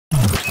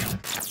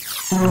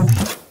Hi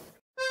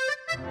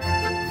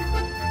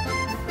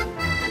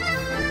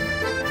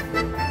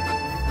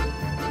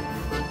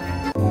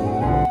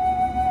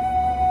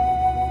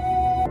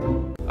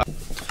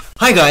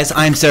guys,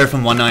 I'm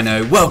Seraphim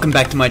 190, welcome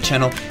back to my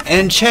channel,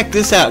 and check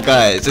this out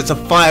guys, it's a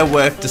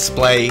firework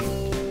display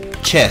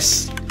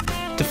chest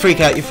to freak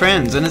out your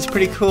friends, and it's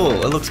pretty cool,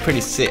 it looks pretty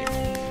sick.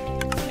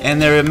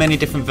 And there are many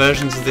different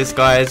versions of this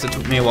guys, it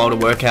took me a while to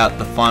work out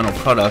the final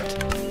product.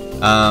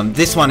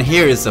 This one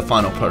here is the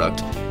final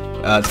product.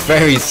 It's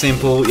very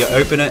simple, you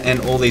open it and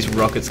all these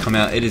rockets come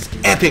out. It is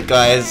epic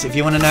guys. If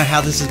you want to know how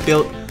this is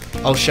built,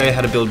 I'll show you how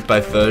to build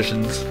both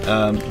versions.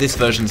 This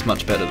version's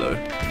much better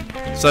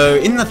though. So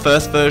in the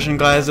first version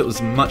guys, it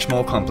was much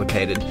more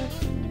complicated.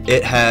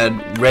 It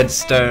had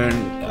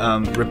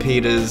redstone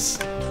repeaters,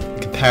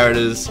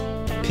 comparators,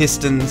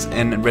 pistons,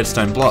 and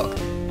redstone block.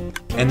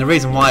 And the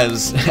reason why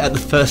was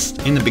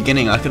in the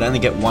beginning I could only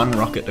get one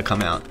rocket to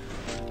come out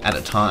at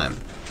a time.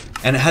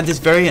 And it had this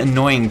very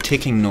annoying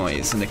ticking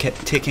noise, and it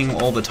kept ticking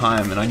all the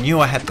time, and I knew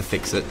I had to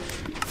fix it.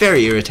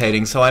 Very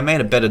irritating, so I made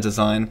a better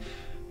design.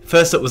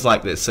 First it was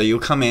like this, so you'll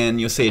come in,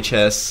 you'll see a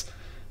chest,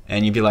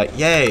 and you'd be like,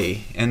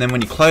 yay! And then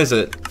when you close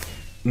it,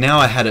 now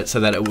I had it so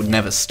that it would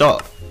never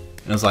stop.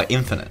 And it was like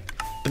infinite.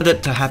 But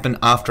it to happen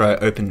after I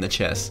opened the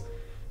chest.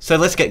 So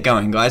let's get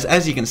going guys.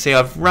 As you can see,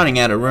 I'm running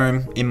out of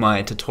room in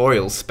my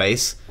tutorial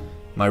space,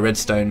 my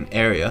redstone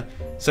area.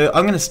 So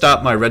I'm going to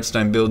start my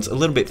redstone builds a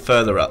little bit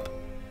further up.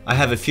 I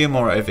have a few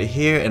more over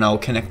here and I'll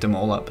connect them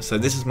all up. So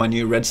this is my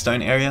new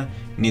redstone area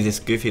near this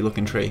goofy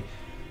looking tree.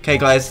 Okay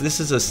guys,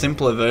 this is a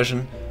simpler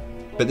version,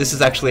 but this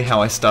is actually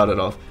how I started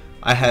off.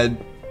 I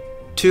had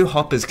two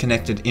hoppers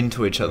connected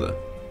into each other,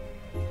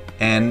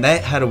 and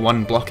that had a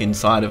one block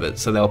inside of it,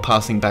 so they were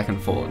passing back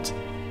and forwards.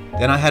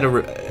 Then I had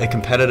a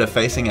competitor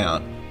facing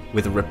out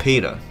with a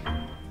repeater,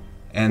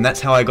 and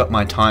that's how I got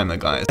my timer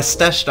guys. I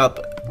stashed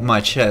up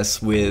my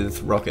chest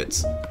with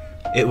rockets.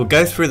 It would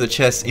go through the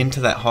chest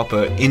into that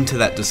hopper, into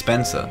that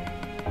dispenser,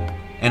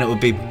 and it would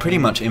be pretty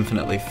much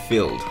infinitely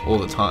filled all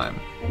the time.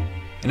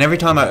 And every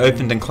time I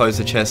opened and closed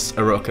the chest,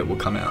 a rocket would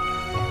come out.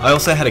 I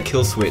also had a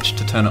kill switch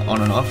to turn it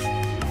on and off,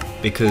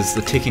 because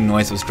the ticking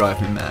noise was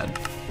driving me mad.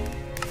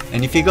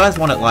 And if you guys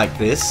want it like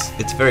this,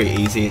 it's very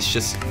easy, it's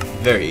just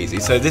very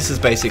easy. So this is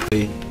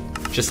basically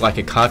just like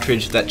a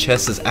cartridge. That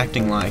chest is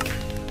acting like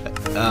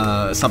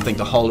something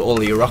to hold all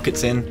of your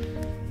rockets in,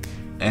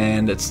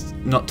 and it's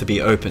not to be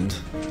opened.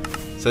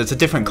 So it's a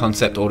different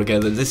concept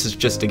altogether. This is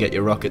just to get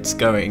your rockets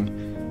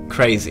going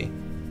crazy.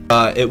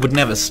 It would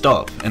never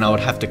stop, and I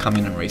would have to come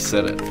in and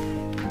reset it.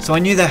 So I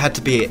knew there had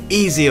to be an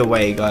easier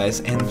way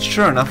guys, and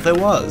sure enough there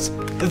was.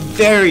 A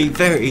very,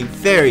 very,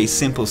 very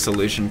simple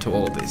solution to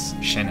all this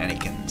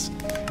shenanigans.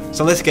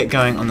 So let's get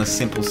going on the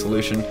simple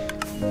solution.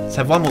 Let's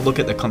have one more look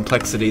at the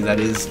complexity that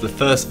is the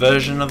first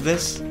version of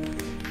this.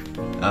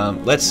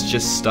 Let's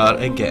just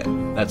start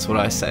again, that's what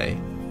I say.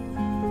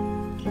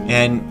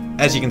 And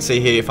as you can see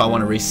here, if I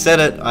want to reset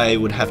it, I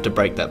would have to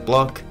break that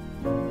block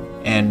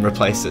and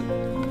replace it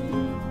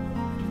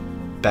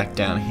back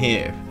down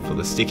here for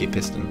the sticky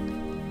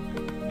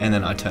piston, and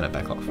then I turn it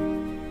back off.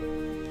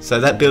 So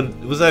that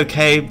build was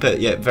okay,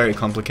 but yeah, very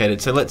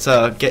complicated. So let's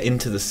get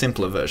into the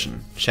simpler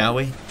version, shall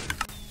we?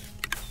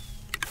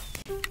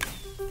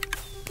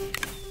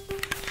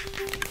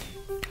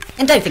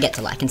 And don't forget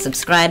to like and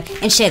subscribe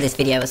and share this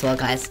video as well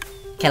guys.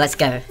 Okay, let's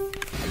go.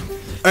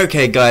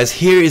 Okay guys,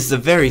 here is the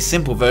very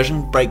simple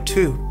version. Break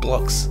 2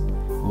 blocks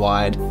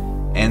wide,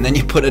 and then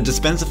you put a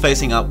dispenser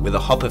facing up with a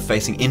hopper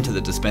facing into the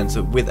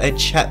dispenser with a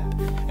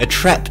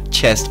trap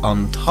chest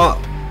on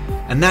top.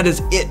 And that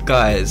is it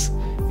guys.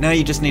 Now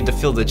you just need to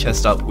fill the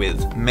chest up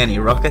with many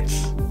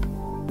rockets,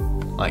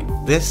 like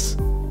this,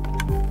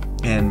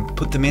 and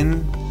put them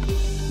in,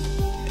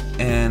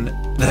 and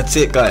that's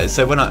it guys.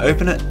 So when I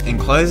open it and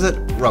close it,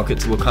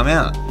 rockets will come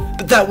out.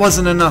 But that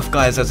wasn't enough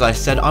guys, as I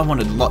said, I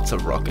wanted lots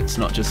of rockets,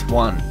 not just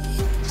one.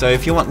 So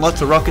if you want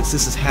lots of rockets,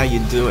 this is how you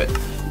do it.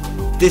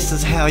 This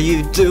is how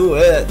you do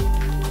it!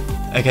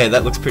 Okay,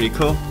 that looks pretty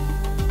cool.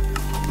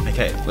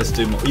 Okay, let's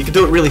do more. You can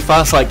do it really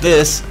fast like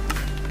this,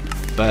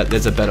 but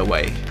there's a better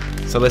way.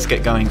 So let's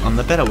get going on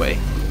the better way.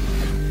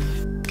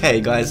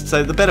 Okay guys,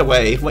 so the better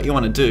way, what you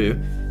want to do,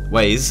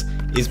 is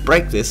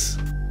break this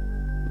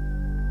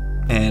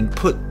and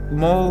put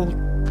more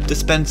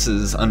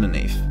dispensers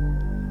underneath.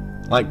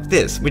 Like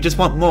this. We just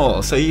want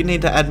more, so you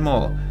need to add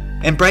more.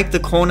 And break the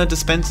corner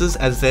dispensers,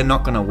 as they're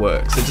not going to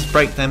work. So just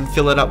break them,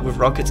 fill it up with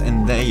rockets,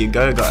 and there you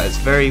go guys.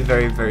 Very,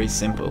 very, very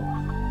simple.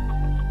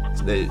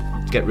 So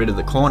get rid of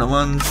the corner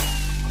ones,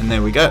 and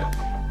there we go.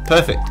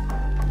 Perfect.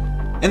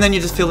 And then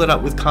you just fill it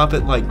up with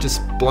carpet, like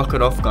just block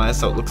it off guys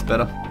so it looks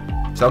better.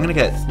 So I'm going to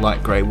get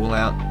light grey wool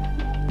out.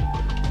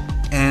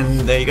 And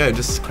there you go,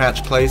 just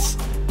crouch place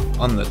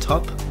on the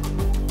top.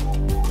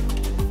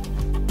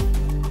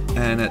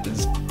 And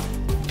it's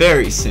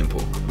very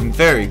simple and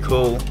very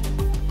cool.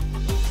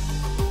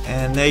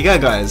 And there you go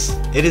guys,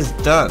 it is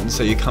done.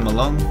 So you come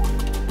along,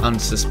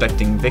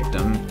 unsuspecting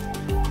victim,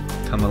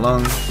 come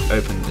along,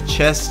 open the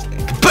chest,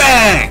 and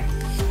bang!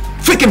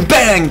 Freaking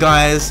bang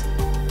guys!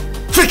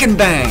 Freaking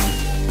bang!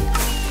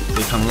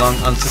 They come along,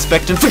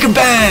 unsuspecting, freaking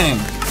bang!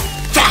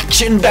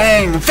 Faction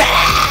bang!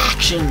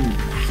 Faction!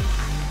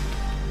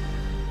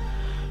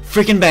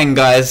 Freaking bang,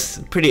 guys.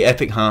 Pretty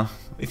epic, huh?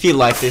 If you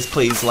like this,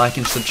 please like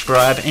and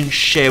subscribe and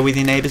share with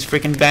your neighbors.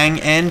 Freaking bang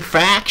and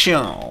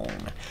faction!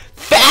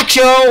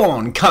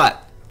 Faction!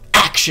 Cut!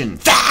 Action!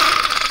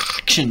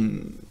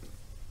 Faction!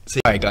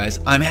 Alright guys,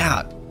 I'm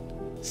out.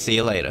 See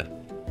you later.